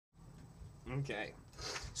Okay.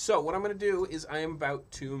 So what I'm going to do is I am about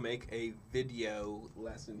to make a video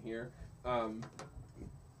lesson here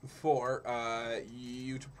for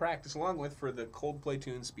you to practice along with for the Coldplay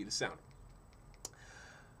tune Speed of Sound.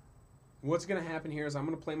 What's going to happen here is I'm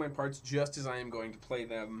going to play my parts just as I am going to play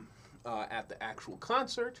them at the actual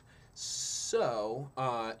concert. So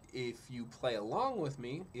if you play along with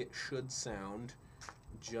me, it should sound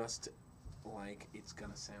just like it's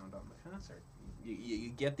going to sound on the concert. You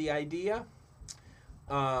get the idea?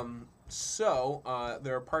 There are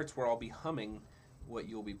parts where I'll be humming what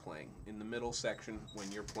you'll be playing. In the middle section,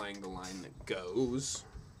 when you're playing the line that goes...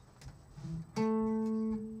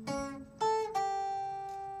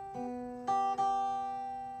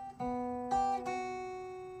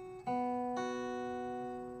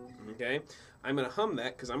 Okay, I'm going to hum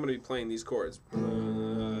that because I'm going to be playing these chords.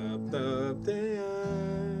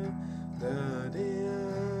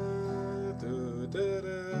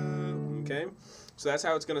 Okay, so that's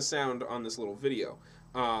how it's going to sound on this little video.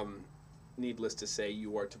 Needless to say,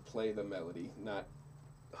 you are to play the melody, not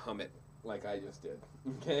hum it like I just did.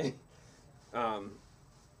 Okay,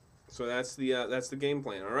 so that's the game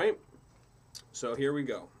plan. All right. So here we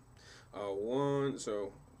go.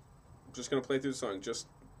 So I'm just going to play through the song, just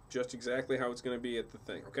exactly how it's going to be at the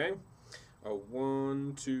thing. Okay.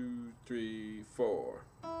 1, 2, 3, 4.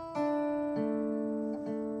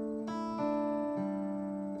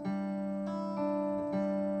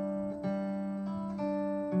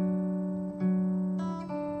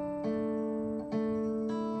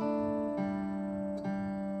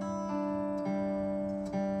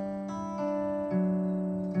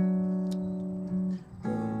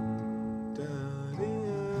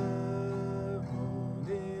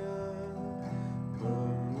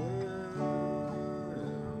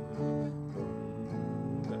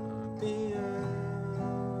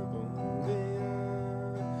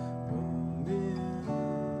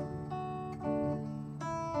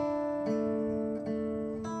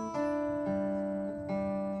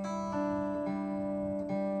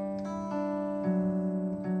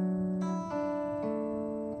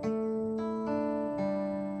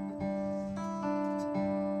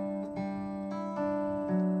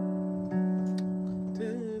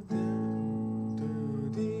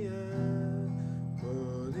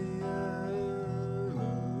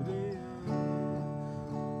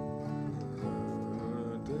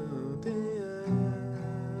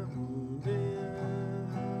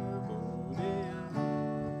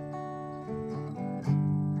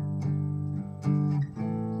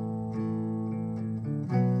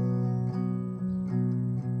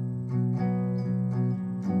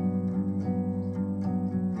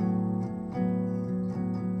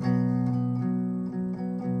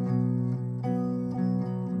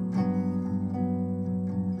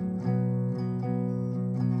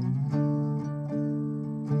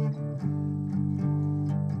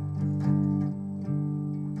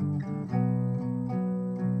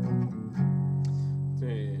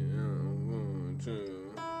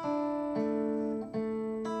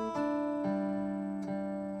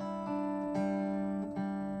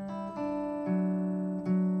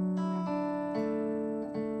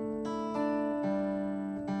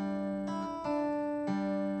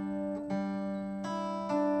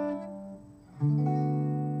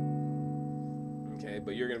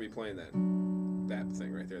 But you're going to be playing that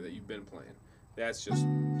thing right there that you've been playing. That's just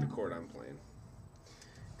the chord I'm playing.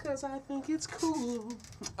 Because I think it's cool.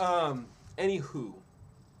 Anywho,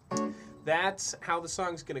 that's how the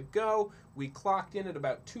song's going to go. We clocked in at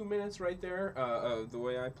about 2 minutes right there, the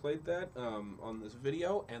way I played that on this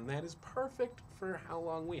video, and that is perfect for how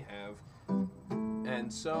long we have.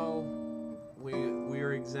 And so we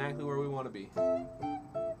are exactly where we want to be.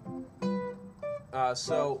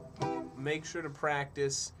 So make sure to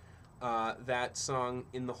practice that song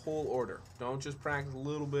in the whole order. Don't just practice a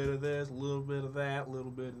little bit of this, a little bit of that, a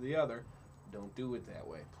little bit of the other. Don't do it that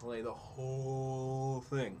way. Play the whole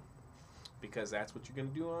thing, because that's what you're going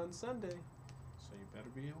to do on Sunday. So you better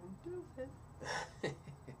be able to do it.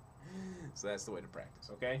 So that's the way to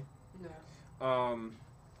practice, okay? No.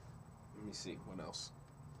 Let me see, what else?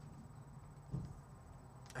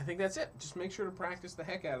 I think that's it. Just make sure to practice the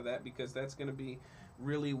heck out of that, because that's going to be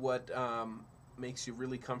really what makes you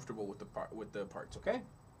really comfortable with the parts. Okay?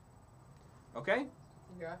 Okay?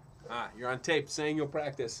 Yeah. You're on tape saying you'll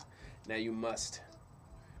practice. Now you must.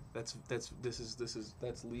 I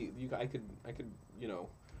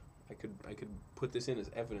could put this in as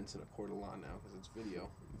evidence in a court of law now because it's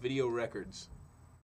video records.